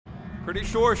Pretty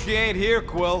sure she ain't here,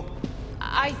 Quill.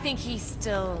 I think he's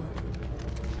still...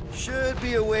 Should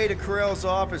be a way to Corell's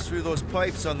office through those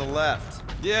pipes on the left.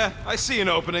 Yeah, I see an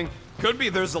opening. Could be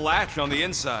there's a latch on the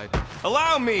inside.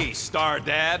 Allow me, Star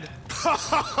Dad.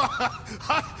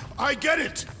 I get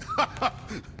it!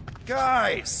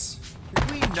 Guys,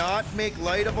 can we not make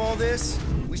light of all this?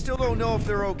 We still don't know if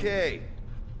they're okay.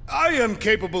 I am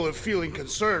capable of feeling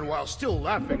concern while still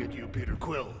laughing at you, Peter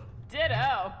Quill.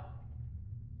 Ditto.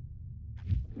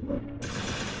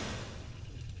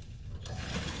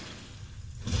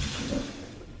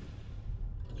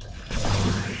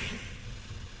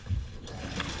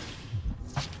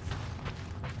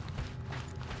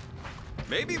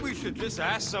 Maybe we should just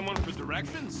ask someone for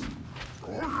directions?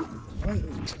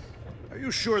 Are you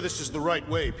sure this is the right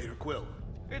way, Peter Quill?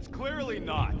 It's clearly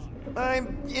not.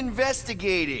 I'm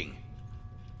investigating.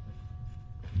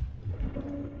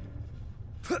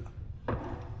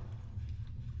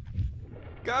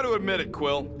 Gotta admit it,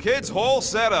 Quill. Kid's whole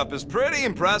setup is pretty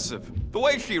impressive. The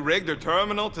way she rigged her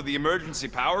terminal to the emergency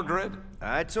power grid.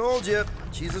 I told you,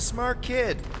 she's a smart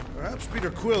kid. Perhaps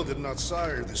Peter Quill did not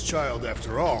sire this child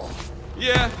after all.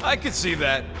 Yeah, I could see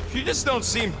that. She just don't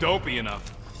seem dopey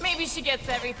enough. Maybe she gets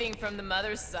everything from the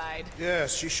mother's side.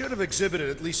 Yes, she should have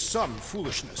exhibited at least some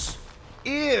foolishness.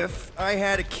 If I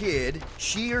had a kid,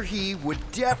 she or he would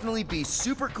definitely be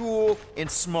super cool and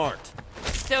smart.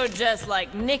 So just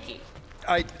like Nikki.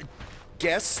 I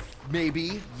guess,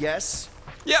 maybe, yes.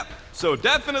 Yep, so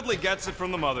definitely gets it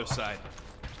from the mother's side.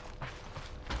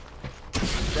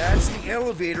 That's the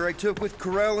elevator I took with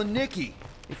Corell and Nikki.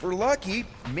 If we're lucky,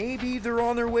 maybe they're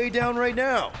on their way down right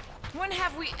now. When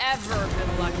have we ever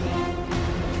been lucky?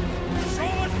 So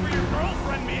much for your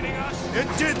girlfriend meeting us. It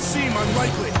did seem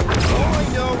unlikely. All I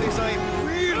know is I'm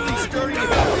really starting to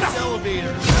love this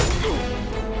elevator.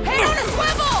 Hey, on a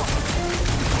swivel!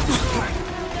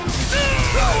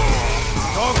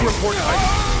 Dog report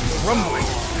item. Rumbling.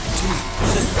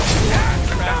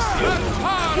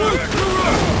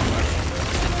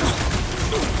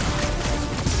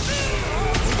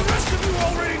 The rest of you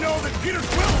already know that Peter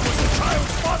Quill was the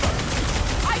child's father.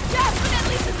 I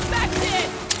definitely suspected!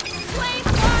 Plain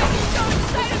why you're so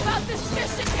excited about this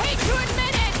mission, hate to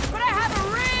admit it, but I have a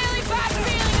really bad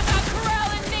feeling about Corell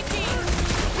and Nikki.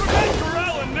 Forget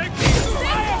Corell and Nikki. I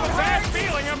have a bad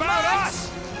feeling about us.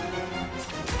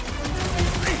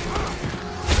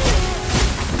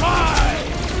 Fine!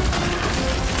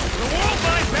 The world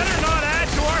might better not add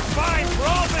to our fine for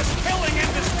all this killing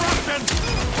and destruction!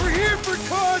 We're here for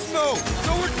Cosmo,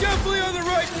 so we're definitely on the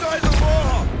right side of the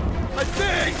law. I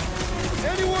think.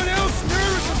 Anyone else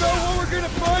nervous about what we're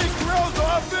gonna find in Corell's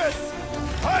office?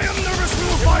 I am nervous we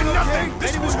will find nothing.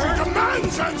 This Anyone mystery hurt?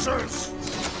 demands answers.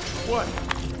 What?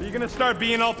 Are you gonna start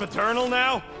being all paternal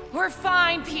now? We're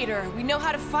fine, Peter. We know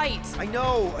how to fight. I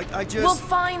know, I just... We'll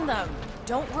find them.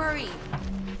 Don't worry.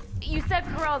 You said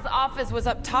Corell's office was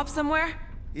up top somewhere?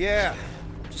 Yeah,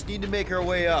 just need to make our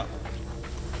way up.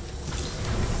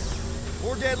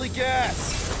 More deadly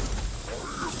gas.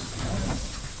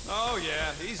 Oh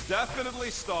yeah, he's definitely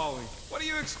stalling. What do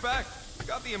you expect?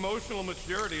 Got the emotional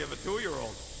maturity of a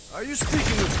 2-year-old. Are you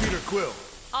speaking of Peter Quill?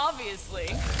 Obviously.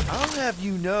 I'll have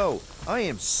you know, I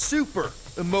am super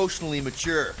emotionally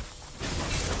mature.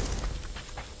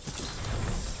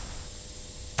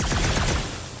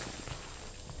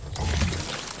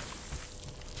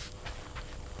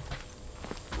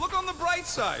 Look on the bright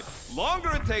side.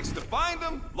 Longer it takes to find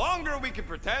them, longer we can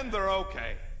pretend they're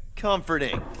okay.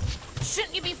 Comforting.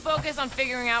 Shouldn't you be focused on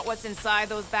figuring out what's inside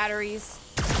those batteries?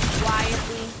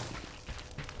 Quietly?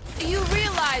 You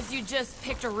realize you just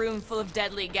picked a room full of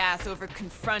deadly gas over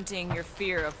confronting your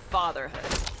fear of fatherhood.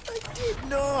 I did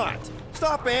not.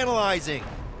 Stop analyzing.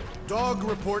 Dog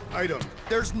report item.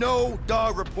 There's no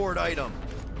dog report item.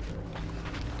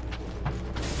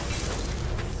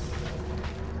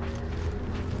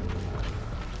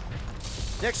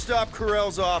 Next stop,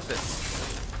 Corell's office.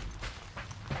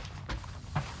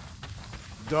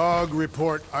 Dog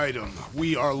report item.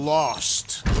 We are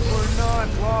lost. We're not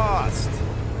lost.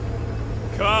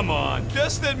 Come on,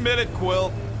 just admit it,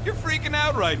 Quill. You're freaking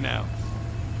out right now.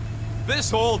 This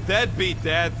whole deadbeat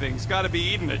dad thing's gotta be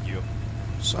eating at you.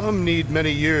 Some need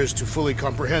many years to fully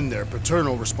comprehend their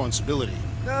paternal responsibility.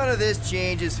 None of this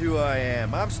changes who I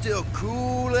am. I'm still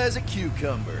cool as a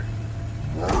cucumber.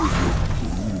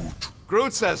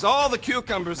 Groot says all the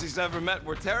cucumbers he's ever met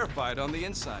were terrified on the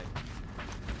inside.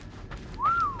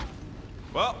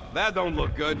 Well, that don't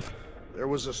look good. There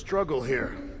was a struggle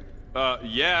here.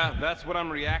 Yeah, that's what I'm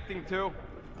reacting to.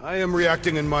 I am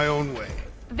reacting in my own way.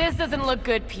 This doesn't look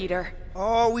good, Peter.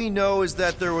 All we know is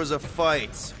that there was a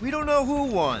fight. We don't know who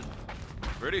won.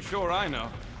 Pretty sure I know.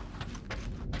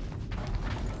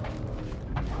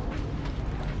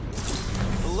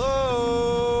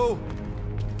 Hello?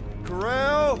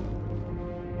 Corral?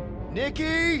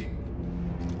 Nikki?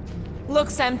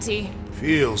 Looks empty.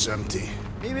 Feels empty.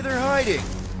 Maybe they're hiding.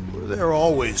 There are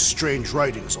always strange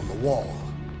writings on the wall.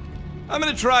 I'm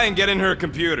gonna try and get in her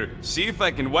computer, see if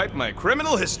I can wipe my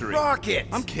criminal history. Rocket!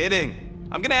 I'm kidding.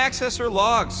 I'm gonna access her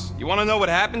logs. You wanna know what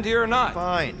happened here or not?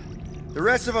 Fine. The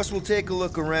rest of us will take a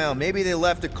look around. Maybe they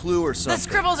left a clue or something. The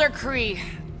scribbles are Cree.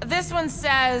 This one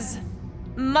says,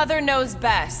 Mother knows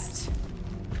best.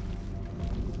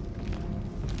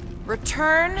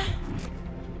 Return,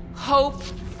 hope,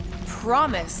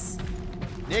 promise.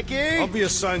 Nikki?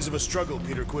 Obvious signs of a struggle,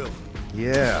 Peter Quill.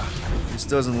 Yeah, this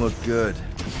doesn't look good.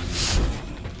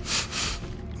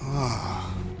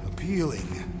 Appealing.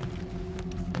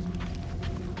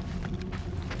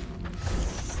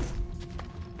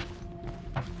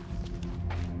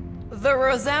 The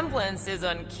resemblance is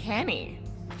uncanny.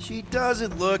 She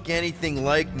doesn't look anything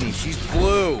like me. She's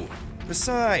blue.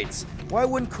 Besides, why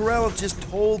wouldn't Corell have just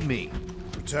told me?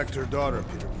 Protect her daughter,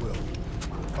 Peter Quill.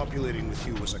 Copulating with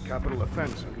you was a capital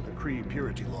offense under the Kree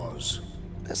purity laws.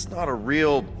 That's not a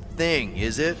real thing,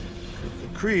 is it? The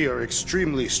Kree are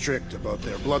extremely strict about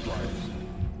their bloodlines.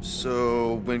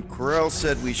 So, when Corell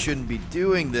said we shouldn't be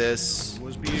doing this...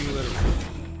 Was being literal.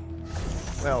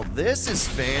 Well, this is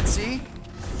fancy.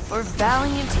 For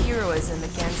valiant heroism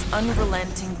against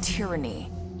unrelenting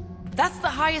tyranny. That's the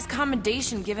highest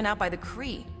commendation given out by the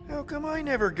Kree. How come I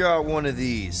never got one of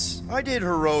these? I did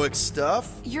heroic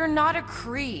stuff. You're not a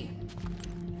Kree.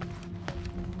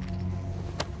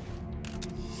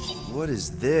 What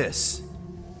is this?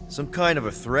 Some kind of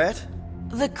a threat?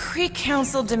 The Kree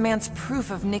Council demands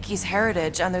proof of Nikki's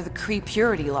heritage under the Kree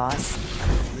purity laws.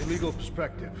 From a legal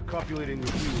perspective, copulating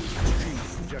with you is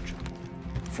extreme rejection.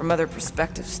 From other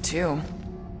perspectives, too.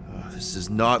 Oh, this does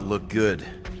not look good.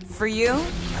 For you?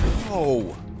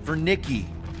 Oh, for Nikki.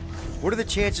 What are the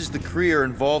chances the Kree are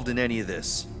involved in any of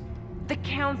this? The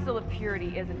Council of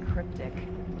Purity isn't cryptic.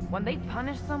 When they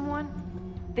punish someone,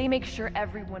 they make sure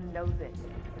everyone knows it.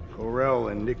 Corell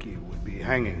and Nikki would be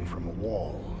hanging from a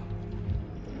wall.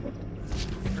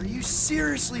 Are you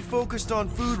seriously focused on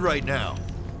food right now?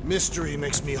 Mystery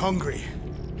makes me hungry.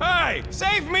 Hey,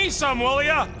 save me some, will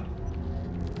ya?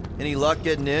 Any luck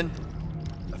getting in?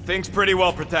 The thing's pretty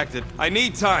well protected. I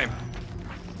need time.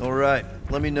 All right,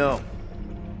 let me know.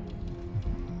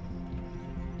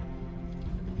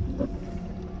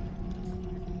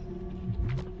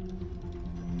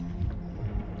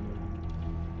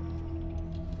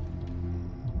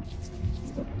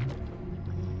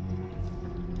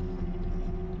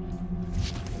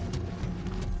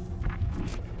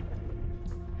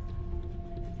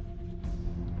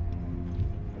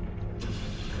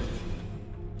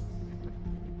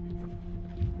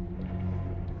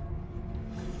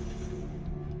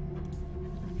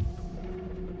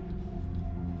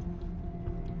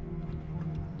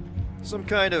 Some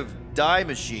kind of dye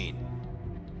machine.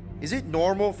 Is it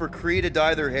normal for Kree to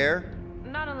dye their hair?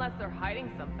 Not unless they're hiding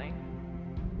something.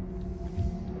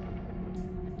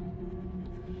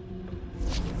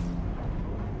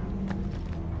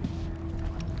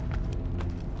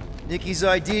 Nikki's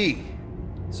ID.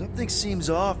 Something seems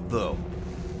off, though.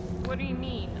 What do you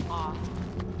mean, off?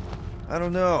 I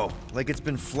don't know. Like it's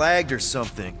been flagged or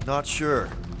something. Not sure.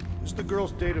 Is the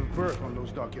girl's date of birth on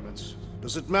those documents?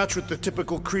 Does it match with the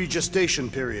typical Kree gestation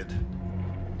period?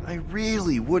 I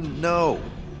really wouldn't know.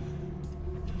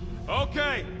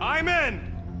 Okay, I'm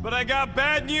in. But I got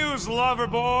bad news, lover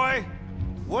boy.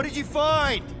 What did you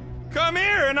find? Come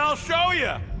here and I'll show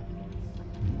you.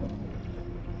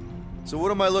 So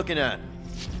what am I looking at?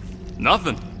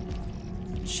 Nothing.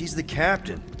 She's the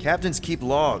captain. Captains keep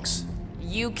logs.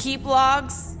 You keep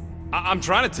logs? I'm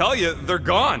trying to tell you, they're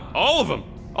gone. All of them.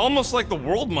 Almost like the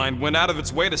world mind went out of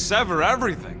its way to sever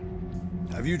everything.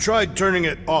 Have you tried turning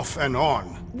it off and on?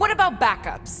 What about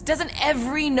backups? Doesn't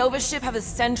every Nova ship have a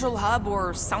central hub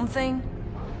or something?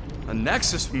 A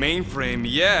Nexus mainframe,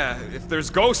 yeah. If there's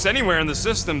ghosts anywhere in the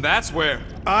system, that's where.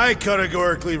 I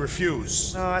categorically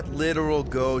refuse. Not literal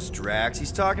ghost, Drax.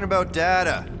 He's talking about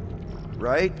data.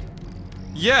 Right?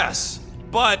 Yes,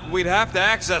 but we'd have to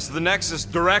access the Nexus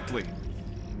directly.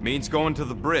 Means going to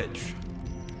the bridge.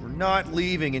 We're not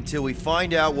leaving until we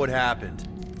find out what happened.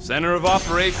 Center of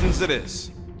operations it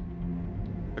is.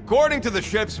 According to the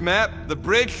ship's map, the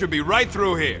bridge should be right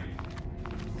through here.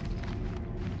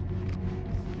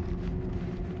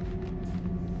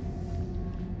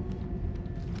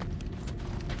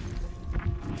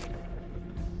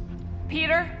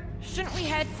 Peter, shouldn't we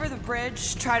head for the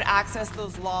bridge, try to access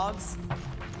those logs?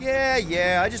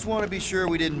 Yeah, I just want to be sure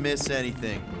we didn't miss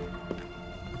anything.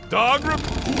 Dog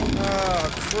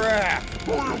Oh, crap!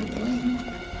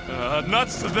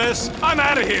 nuts to this. I'm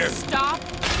out of here. Stop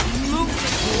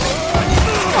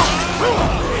moving.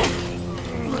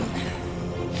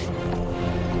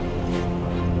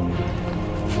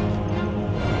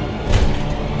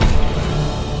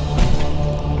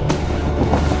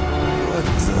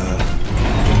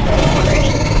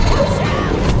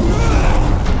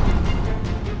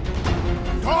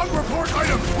 Dog report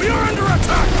item! We are under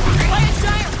attack! By a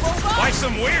giant robot? By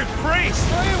some weird priest.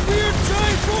 By a weird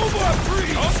giant robot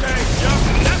priest! Okay, yep,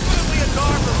 definitely a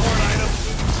dog report item.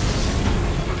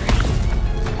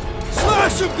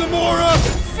 Slash him, Gamora!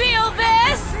 Feel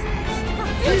this? For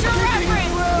future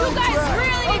reference, you guys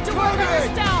really need to work on your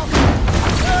stealth.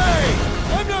 Hey!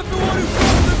 I'm not the one who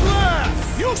broke the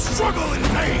glass! You struggle in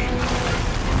pain.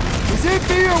 Is it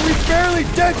me or are we barely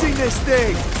denting this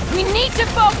thing? We need to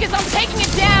focus on taking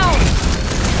it down.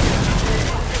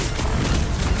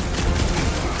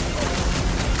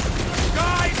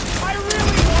 Guys, I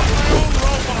really want my own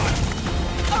robot.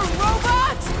 A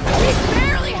robot? We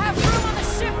barely have room on the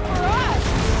ship for us.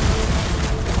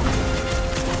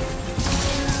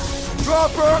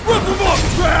 Drop her! Rip him up,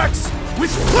 Drax!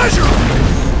 With pleasure!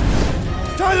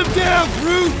 Tie them down,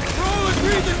 Groot! We're all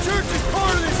agreed the church is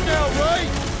part of this now, right?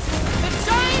 The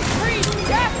giant priest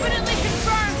definitely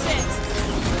confirms it.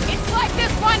 It's like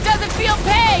this one doesn't feel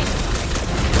pain.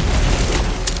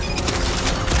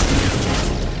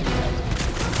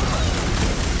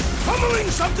 Pummeling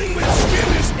something with skin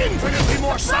is infinitely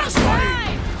more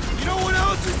satisfying! Fine. You know what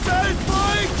else is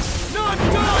satisfying? Not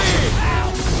dying!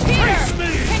 Peter, Face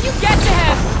me! can you get to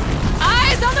him?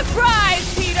 Eyes on the prize,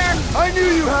 Peter. I knew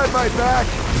you had my back!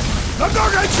 The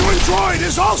gargantuan droid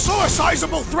is also a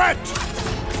sizable threat!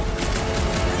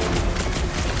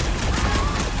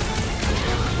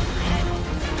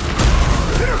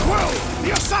 Peter Quill!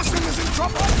 The assassin is in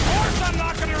trouble! Of course I'm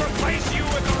not gonna replace you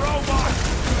with a robot.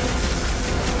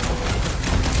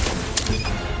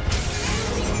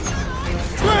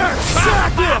 Drax,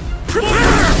 sack him!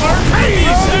 Prepare for pain!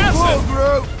 Assassin!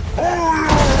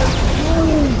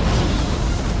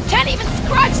 Can't even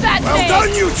scratch that Well thing. done,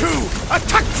 you two! A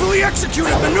tactfully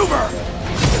executed maneuver!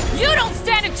 You don't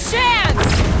stand a chance.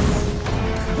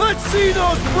 Let's see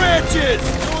those branches!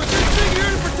 So is this thing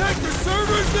here to protect the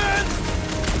servers then?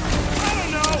 I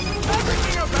don't know.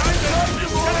 Everything about this is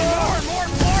getting more and more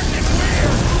fucking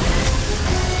weird.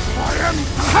 I am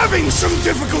having some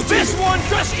difficulty! This one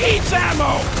just eats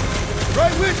ammo.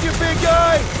 Right with you, big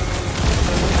guy!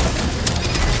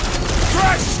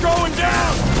 Drax is going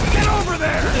down. Get over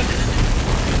there.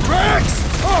 Drax!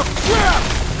 Oh, crap!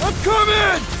 I'm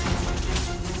coming!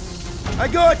 I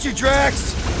got you,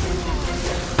 Drax!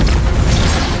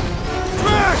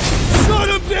 Drax! Shut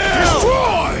him down!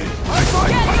 Destroy! I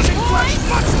find Get punching the flesh point?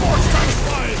 much more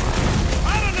satisfying!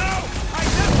 I don't know. I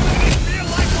definitely feel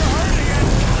like we're hurting it.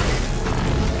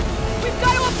 We've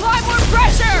got to apply more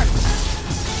pressure.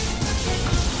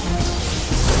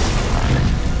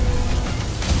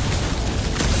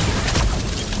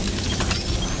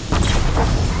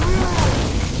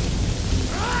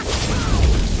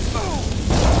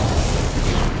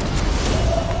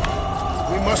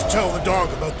 We must tell the dog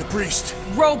about the priest.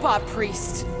 Robot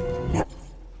priest.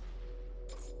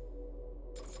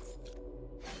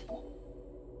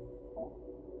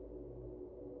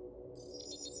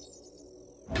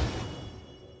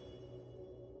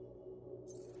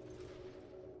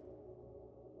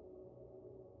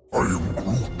 I am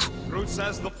Groot. Groot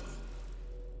says the...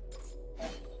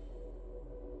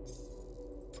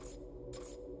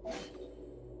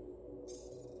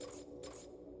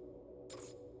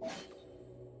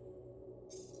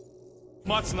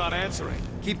 Mutt's not answering.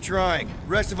 Keep trying.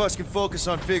 Rest of us can focus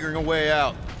on figuring a way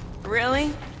out.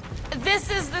 Really? This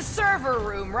is the server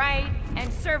room, right?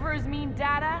 And servers mean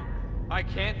data? I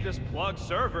can't just plug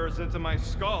servers into my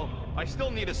skull. I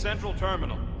still need a central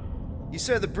terminal. You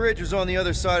said the bridge was on the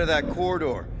other side of that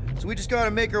corridor, so we just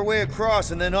gotta make our way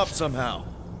across and then up somehow.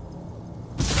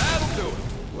 That'll do it.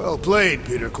 Well played,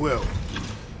 Peter Quill.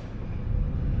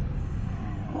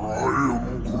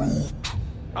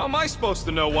 How am I supposed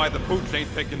to know why the pooch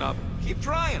ain't picking up? Keep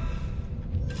trying.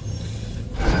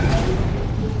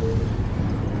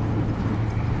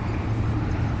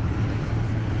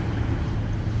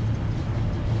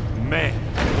 Man,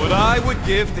 what I would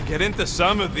give to get into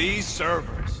some of these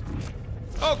servers.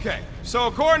 Okay, so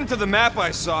according to the map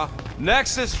I saw,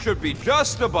 Nexus should be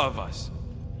just above us.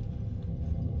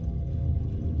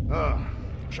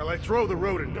 Shall I throw the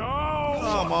rodent? No!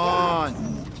 Come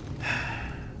on!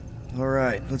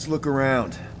 Alright, let's look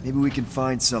around. Maybe we can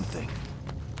find something.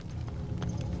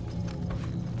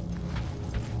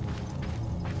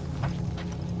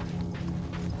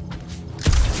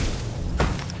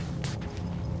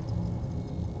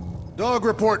 Dog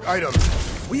report item.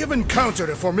 We have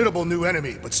encountered a formidable new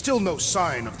enemy, but still no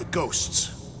sign of the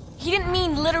ghosts. He didn't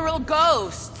mean literal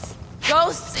ghosts.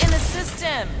 Ghosts in the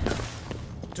system.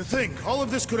 To think, all of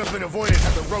this could have been avoided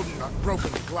had the rodent not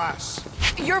broken the glass.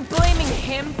 You're blaming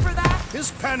him for that?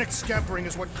 His panicked scampering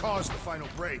is what caused the final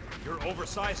break. Your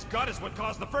oversized gut is what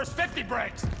caused the first 50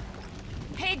 breaks!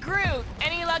 Hey, Groot,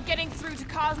 any luck getting through to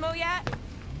Cosmo yet?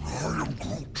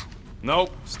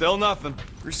 Nope, still nothing.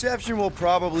 Reception will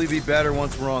probably be better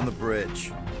once we're on the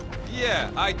bridge. Yeah,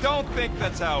 I don't think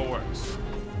that's how it works.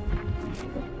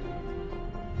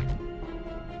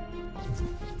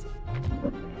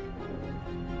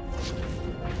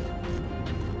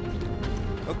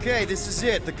 Okay, this is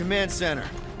it, the command center.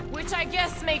 Which I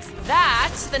guess makes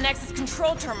that the Nexus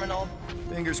control terminal.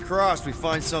 Fingers crossed we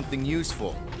find something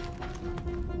useful.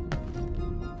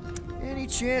 Any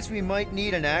chance we might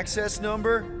need an access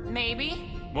number? Maybe.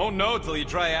 Won't know till you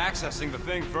try accessing the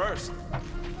thing first.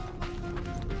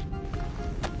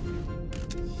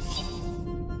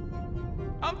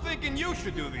 I'm thinking you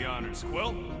should do the honors,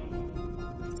 Quill.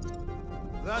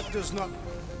 That does not...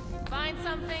 Find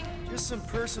something? Just some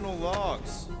personal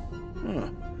logs.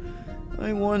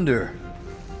 I wonder.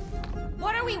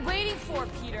 What are we waiting for,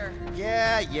 Peter?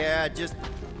 Yeah, just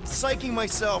psyching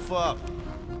myself up.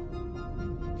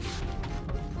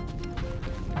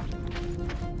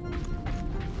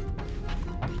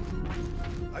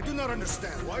 I do not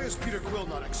understand. Why is Peter Quill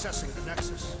not accessing the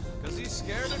Nexus? Because he's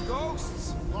scared of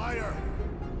ghosts. Liar!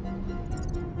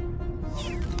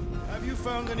 Have you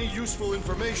found any useful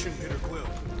information, Peter Quill?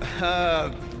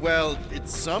 Well,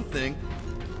 it's something.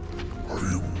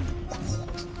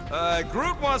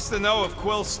 Groot wants to know if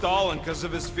Quill's stalling because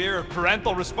of his fear of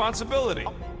parental responsibility.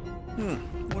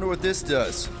 Wonder what this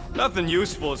does. Nothing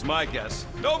useful is my guess.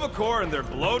 Nova Corps and their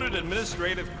bloated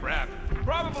administrative crap.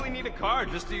 Probably need a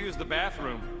card just to use the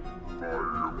bathroom.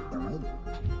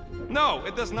 No,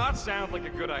 it does not sound like a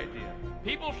good idea.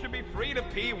 People should be free to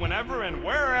pee whenever and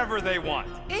wherever they want.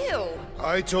 Ew.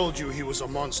 I told you he was a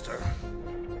monster.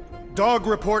 Dog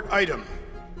report item.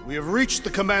 We have reached the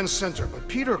command center, but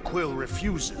Peter Quill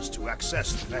refuses to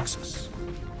access the Nexus.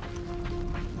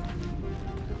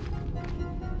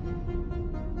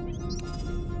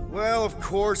 Well, of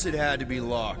course it had to be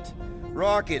locked.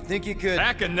 Rocket, think you could...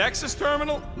 Hack a Nexus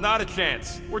terminal? Not a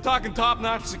chance. We're talking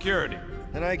top-notch security.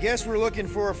 And I guess we're looking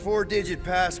for a 4-digit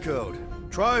passcode.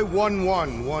 Try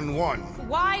 1111.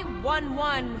 Why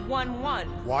 1111?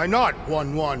 Why not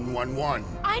 1111?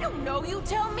 I don't know, you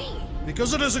tell me.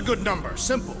 Because it is a good number,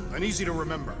 simple and easy to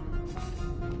remember.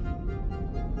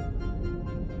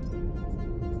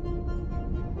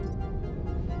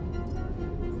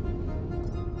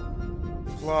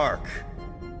 Clark.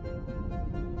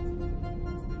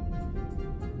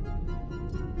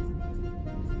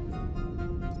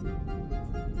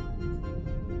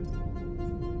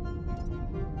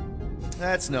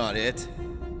 That's not it.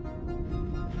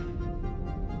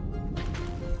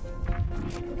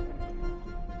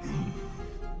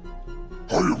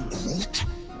 I am Groot.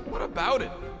 What about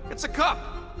it? It's a cup.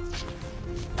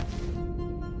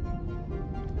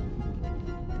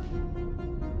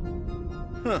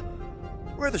 Huh.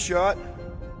 Worth a shot.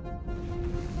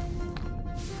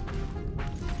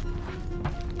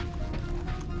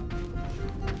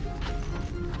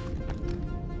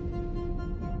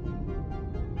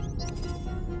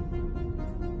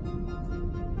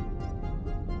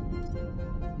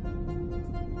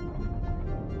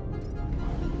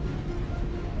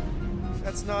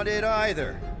 That's not it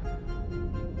either.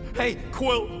 Hey,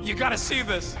 Quill, you gotta see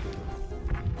this.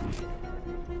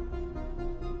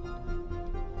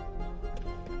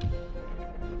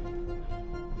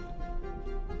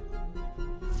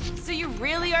 So you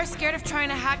really are scared of trying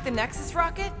to hack the Nexus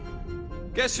rocket?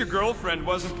 Guess your girlfriend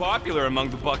wasn't popular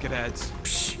among the bucketheads.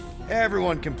 Psh,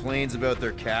 everyone complains about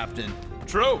their captain.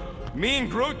 True. Me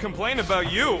and Groot complain about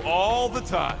you all the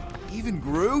time. Even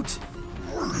Groot?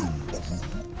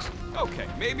 Okay,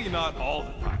 maybe not all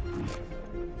the time.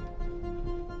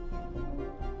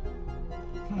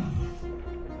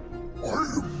 I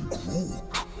am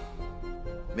Groot.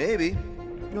 Maybe.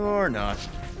 Or not.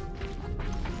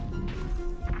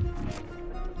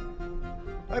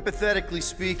 Hypothetically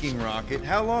speaking, Rocket,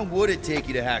 how long would it take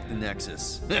you to hack the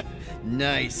Nexus?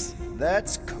 Nice.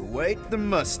 That's quite the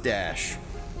mustache.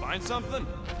 Find something?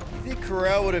 You think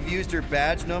Corel would have used her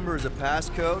badge number as a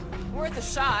passcode? Worth a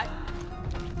shot.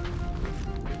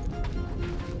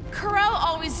 Corel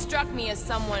always struck me as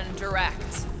someone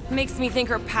direct. Makes me think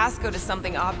her passcode is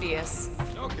something obvious.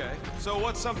 Okay, so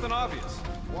what's something obvious?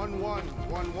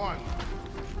 1111.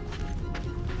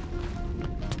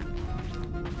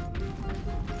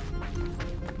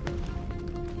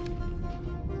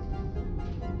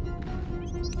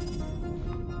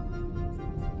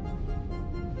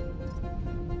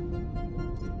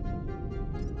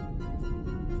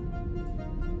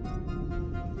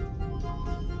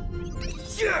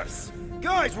 Yes!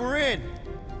 Guys, we're in!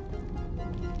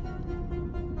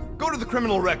 Go to the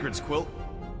criminal records, Quill.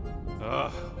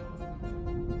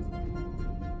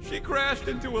 She crashed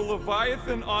into a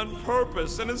Leviathan on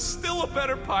purpose and is still a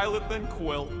better pilot than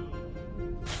Quill.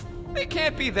 They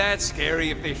can't be that scary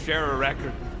if they share a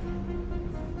record. I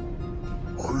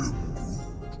am Groot.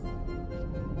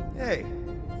 Hey,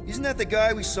 isn't that the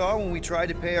guy we saw when we tried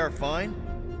to pay our fine?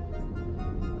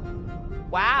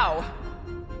 Wow.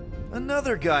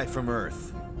 Another guy from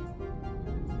Earth.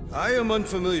 I am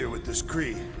unfamiliar with this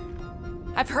Kree.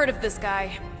 I've heard of this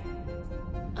guy.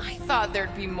 I thought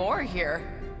there'd be more here.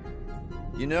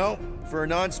 You know, for a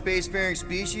non-spacefaring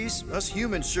species, us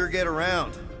humans sure get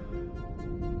around.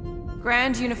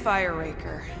 Grand Unifier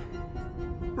Raker.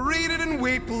 Read it and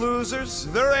weep, losers.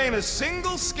 There ain't a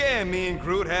single scam me and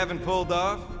Groot haven't pulled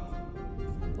off.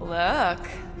 Look.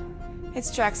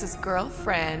 It's Drax's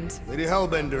girlfriend. Lady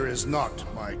Hellbender is not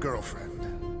my girlfriend.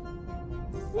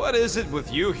 What is it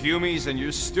with you humies and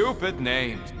your stupid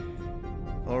names?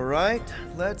 Alright,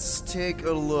 let's take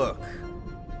a look.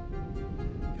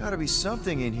 Gotta be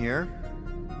something in here.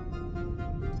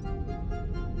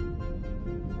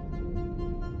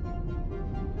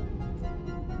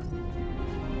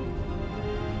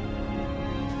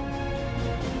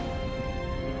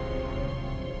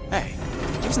 Hey,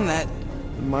 isn't that...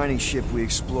 The mining ship we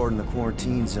explored in the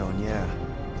quarantine zone, yeah.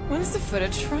 When's the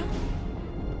footage from?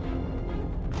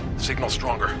 Signal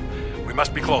stronger. We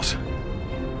must be close.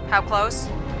 How close?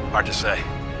 Hard to say.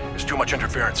 There's too much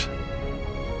interference.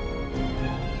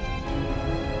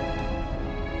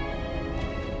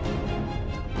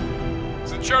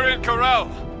 Centurion Corral!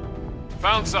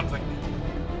 Found something.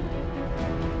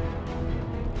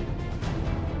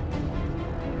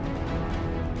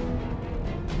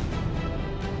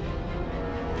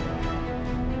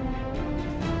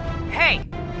 Hey!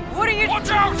 What are you— Watch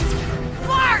out!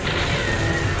 Clark!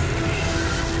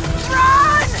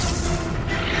 Run!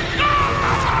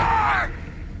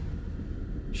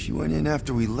 She went in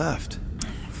after we left.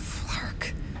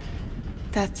 Flark.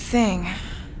 That thing.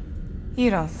 You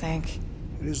don't think.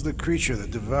 It is the creature that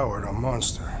devoured our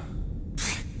monster.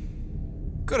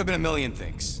 Could have been a million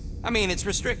things. I mean, it's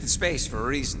restricted space for a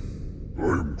reason. I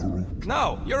am Groot.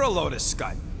 No, you're a Lotus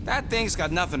Scud. That thing's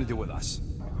got nothing to do with us.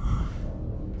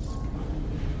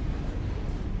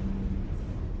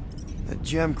 That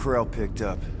gem Corral picked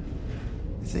up.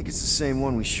 I think it's the same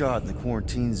one we shot in the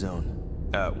quarantine zone.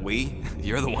 We?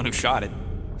 You're the one who shot it.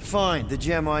 Fine, the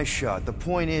gem I shot. The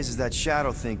point is that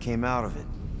shadow thing came out of it.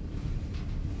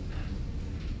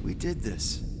 We did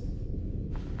this.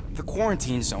 The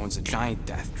quarantine zone's a giant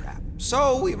death trap.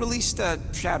 So we released a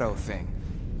shadow thing.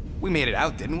 We made it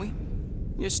out, didn't we?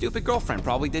 Your stupid girlfriend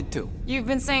probably did too. You've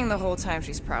been saying the whole time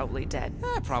she's probably dead.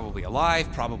 Probably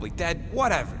alive, probably dead,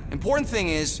 whatever. Important thing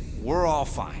is, we're all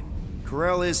fine.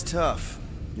 Corral is tough.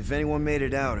 If anyone made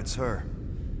it out, it's her.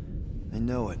 I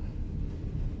know it.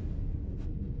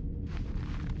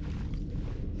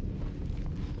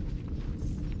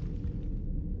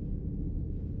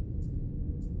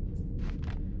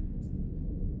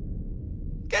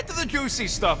 Get to the juicy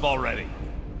stuff already.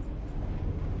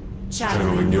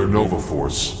 Channeling your Nova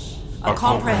Force. A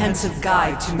comprehensive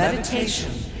guide to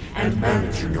meditation And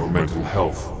managing your mental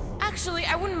health. Actually,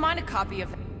 I wouldn't mind a copy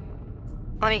of it.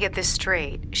 Let me get this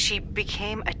straight. She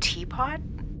became a teapot?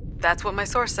 That's what my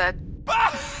source said.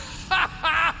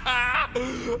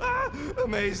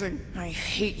 Amazing. I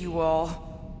hate you all.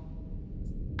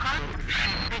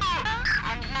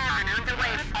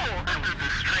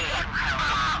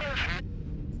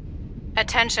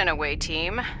 Attention, away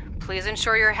team. Please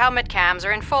ensure your helmet cams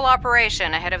are in full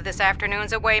operation ahead of this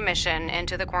afternoon's away mission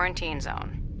into the quarantine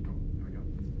zone.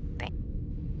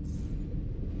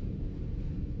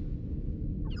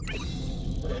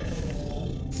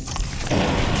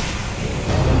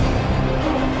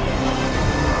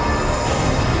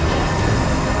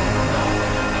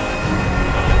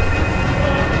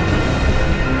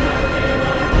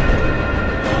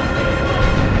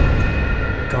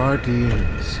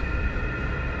 Guardians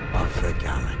of the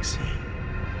Galaxy.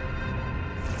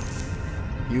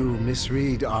 You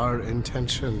misread our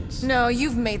intentions. No,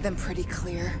 you've made them pretty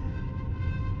clear.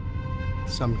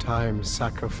 Sometimes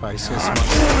sacrifices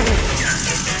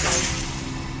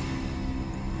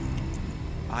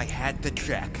I had to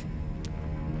check.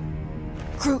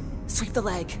 Groot, sweep the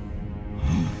leg.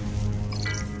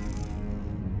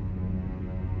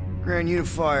 Grand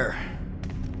Unifier.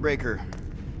 Raker.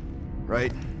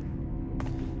 Right?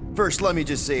 First, let me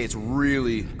just say it's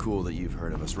really cool that you've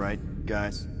heard of us, right,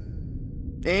 guys?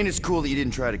 And it's cool that you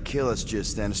didn't try to kill us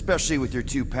just then, especially with your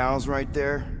two pals right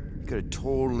there. Could have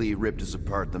totally ripped us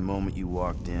apart the moment you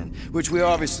walked in, which we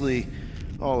obviously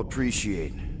all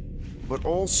appreciate. But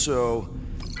also,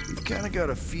 we've kind of got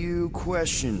a few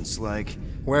questions, like...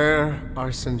 Where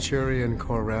are Centurion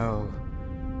Corell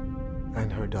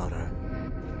and her daughter?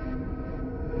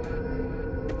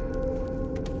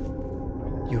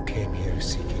 You came here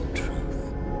seeking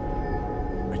truth.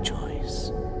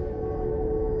 Rejoice.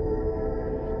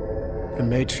 The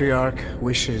matriarch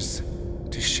wishes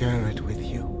to share it with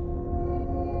you.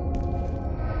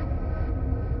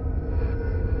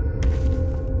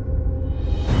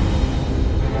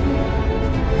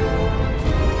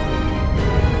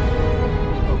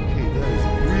 Okay, that is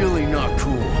really not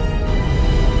cool.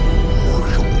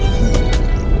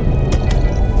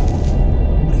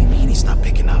 What do you mean he's not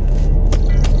picking up?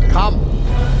 Come!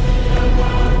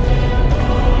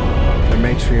 The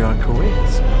matriarch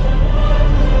awaits.